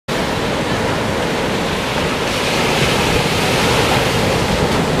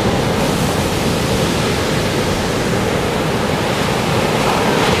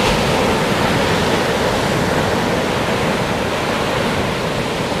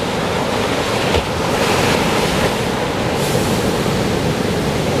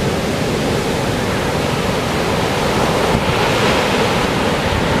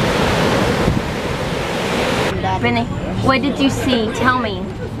What did you see? Tell me.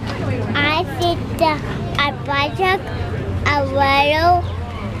 I see a buttock, a whale,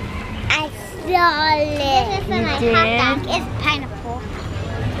 a solid. This is my hot dog. It's pineapple.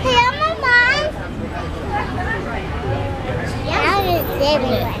 Hey,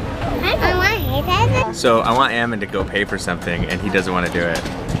 Mama. So I want Ammon to go pay for something and he doesn't want to do it.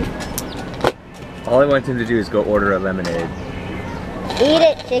 All I want him to do is go order a lemonade. Eat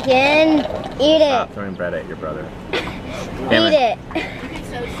it, chicken. Eat it. Stop throwing bread at your brother. Eat it.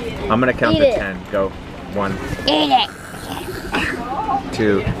 I'm gonna count to 10. Go. 1. Eat it.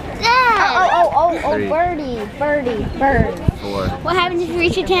 2. Oh, Three. birdie, bird. 4. What happens if you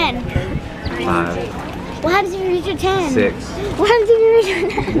reach your 10? 5. What happens if you reach your 10? 6. What happens if you reach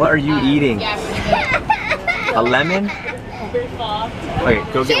your 10? What are you eating? A lemon? Okay,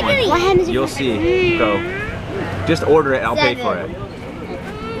 go get one. What happens if You'll see. Go. Just order it. I'll pay for it.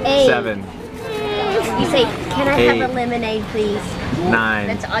 8. 7. You say, can I 8. have a lemonade, please? 9.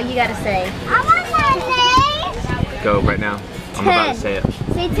 That's all you gotta say. I want lemonade. Go right now. I'm about to say it.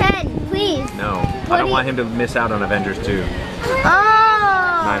 Say 10, please. No. I don't want him to miss out on Avengers 2.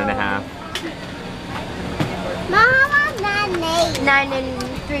 Oh. 9.5. Mama, lemonade. 9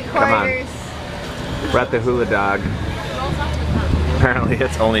 3/4. We're at the Hula Dog. Apparently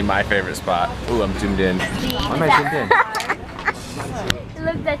it's only my favorite spot. Ooh, I'm zoomed in. Why am I zoomed in?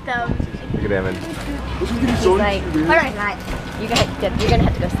 Look at them. Look at Evan. He's like, hold on, guys. You're gonna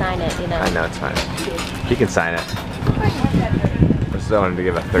have to go sign it, you know. I know, it's fine. He can sign it. I just wanted to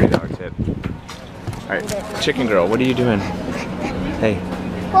give a $30 tip. Alright, Chicken Girl, what are you doing? Hey,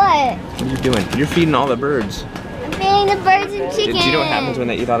 What? what are you doing? You're feeding all the birds. I'm feeding the birds and chicken. Do you know what happens when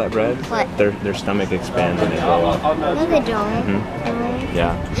they eat all that bread? What? Their stomach expands and they blow up. No, they don't.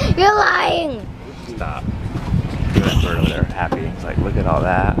 Yeah. You're lying. Stop. Look at that bird over there, happy. It's like, look at all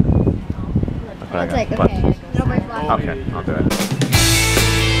that. Look what I got. okay. Nobody's lying. Okay, I'll do it.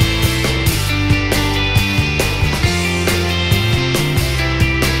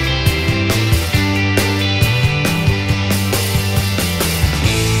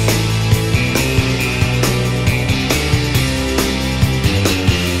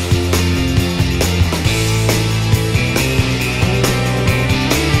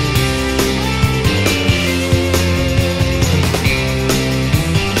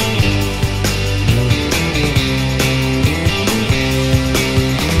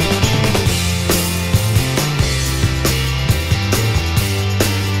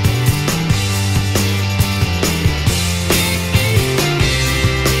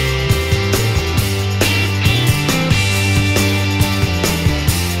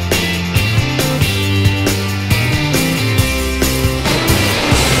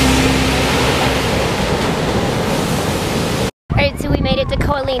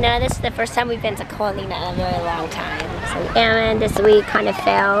 This is the first time we've been to Colina in a very long time. So Ammon this week kind of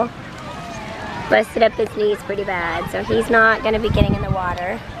fell, busted up his knees pretty bad, so he's not going to be getting in the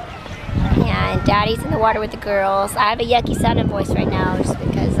water. And Daddy's in the water with the girls. I have a yucky sounding voice right now just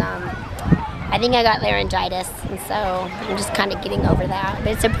because I think I got laryngitis, and so I'm just kind of getting over that.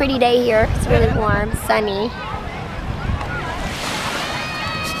 But it's a pretty day here. It's really warm, sunny.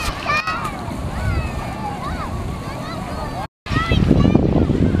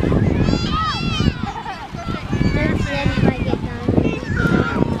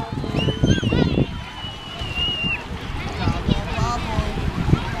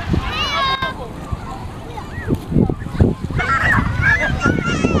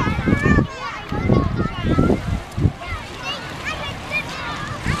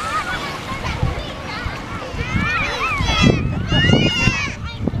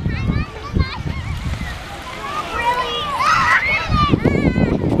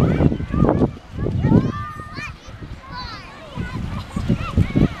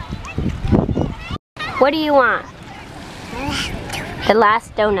 What do you want? The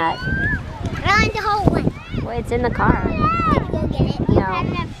last donut. I want the whole one. Well, it's in the car. Go get it. No. You have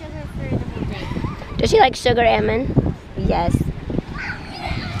enough sugar for the whole day. Does she like sugar, Ammon? Yes.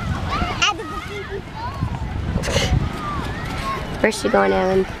 Where's she going,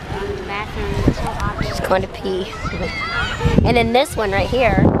 Ammon? The bathroom. She's going to pee. And then this one right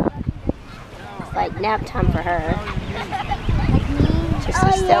here, it's like nap time for her.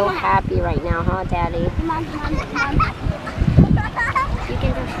 She's so happy right now, huh, Daddy? Come on. You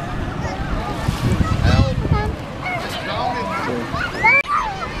can go.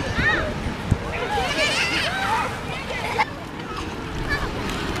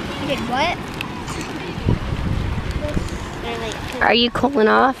 You did what? Are you cooling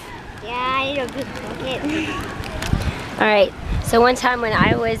off? Yeah, I need a good bucket. Alright, so one time when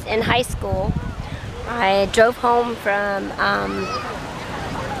I was in high school, I drove home from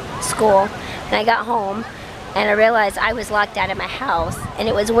school, and I got home, and I realized I was locked out of my house, and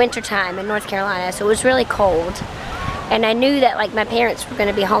it was wintertime in North Carolina, so it was really cold. And I knew that like my parents were going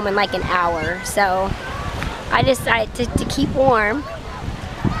to be home in like an hour, so I decided to keep warm.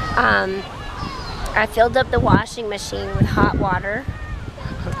 I filled up the washing machine with hot water,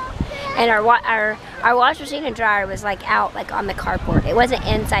 and our washing machine and dryer was like out like on the carport. It wasn't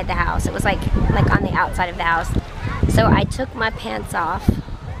inside the house. It was like on the outside of the house. So I took my pants off,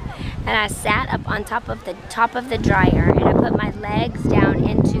 and I sat up on top of the dryer, and I put my legs down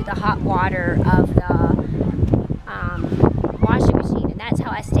into the hot water of the washing machine, and that's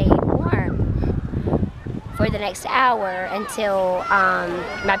how I stayed warm for the next hour until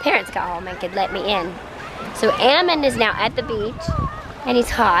my parents got home and could let me in. So Ammon is now at the beach, and he's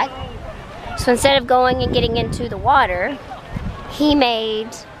hot. So instead of going and getting into the water, he made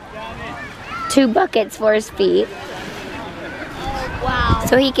 2 buckets for his feet. Wow.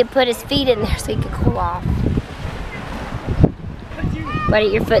 So he could put his feet in there so he could cool off. But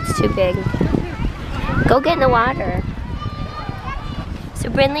your foot's too big. Go get in the water. So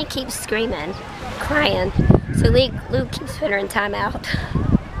Brinley keeps screaming, crying. So Luke keeps putting her in timeout.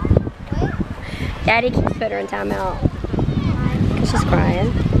 Daddy keeps putting her in timeout because she's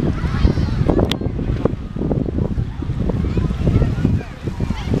crying.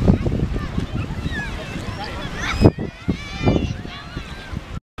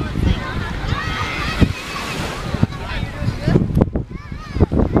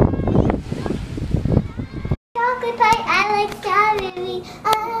 I like strawberry.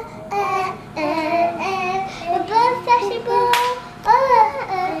 Above fashionable.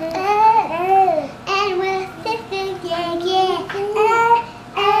 And we're sisters, yeah, yeah.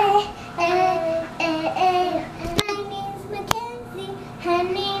 My name's Mackenzie. Her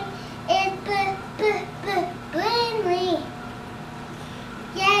name is Brinley.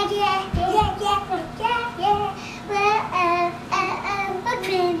 Yeah, yeah, yeah, yeah, yeah, yeah.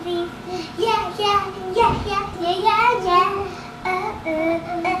 Mackenzie. Yeah, yeah, yeah, yeah, yeah, yeah, yeah.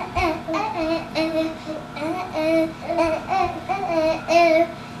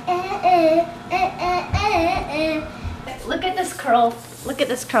 Look at this curl. Look at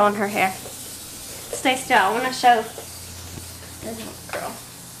this curl in her hair. Stay still. I want to show this curl.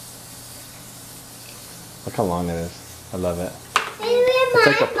 Look how long it is. I love it. It's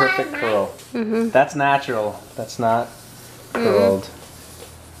like a perfect curl. That's natural. That's not curled.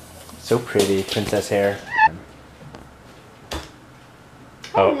 So pretty, princess hair.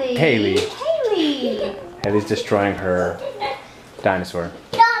 Oh, Haley. Haley's destroying her dinosaur.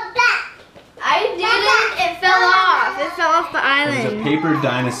 I didn't. It fell off. It fell off the It island. was a paper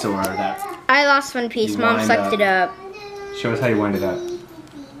dinosaur that. I lost one piece. You Mom wind sucked up. it up. Show us how you wind it up.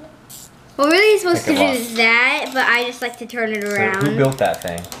 Well, really you're supposed to Take it do off. that, but I just like to turn it So around. who built that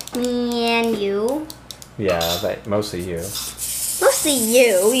thing? Me and you. Yeah, but mostly you. Mostly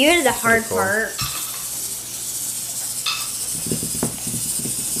you. You're the hard cool. part.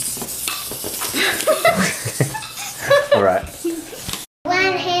 All right.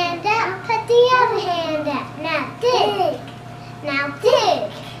 One hand up, put the other hand up. Now dig. Now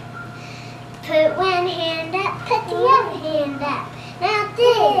dig. Put one hand up, put the other hand up. Now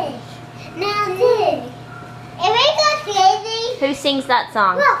dig. Now dig. If we go crazy. Who sings that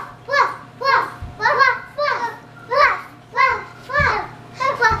song? Woof, woof, woof, woof, woof, woof, woof, woof,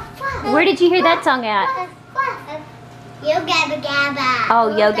 woof, woof, woof. Where did you hear that song at? Yo Gabba Gabba.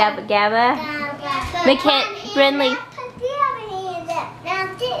 Oh, Yo Gabba Gabba. Brinley. Put the other hand up. Now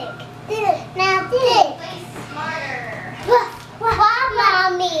dig. Now dig. Smarter.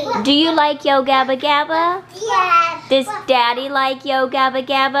 Mommy. Do you like Yo Gabba Gabba? Yes. Does Daddy like Yo Gabba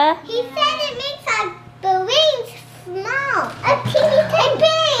Gabba? He said it makes our balloons small. A teeny tiny.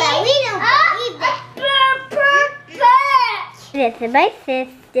 But we don't believe that. This is my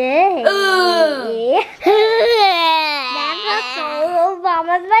sister. Ooh. That's so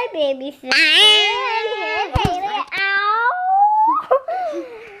Mama's my baby sister. And here's Haley. Ow.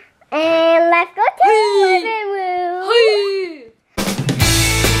 And let's go to the living room.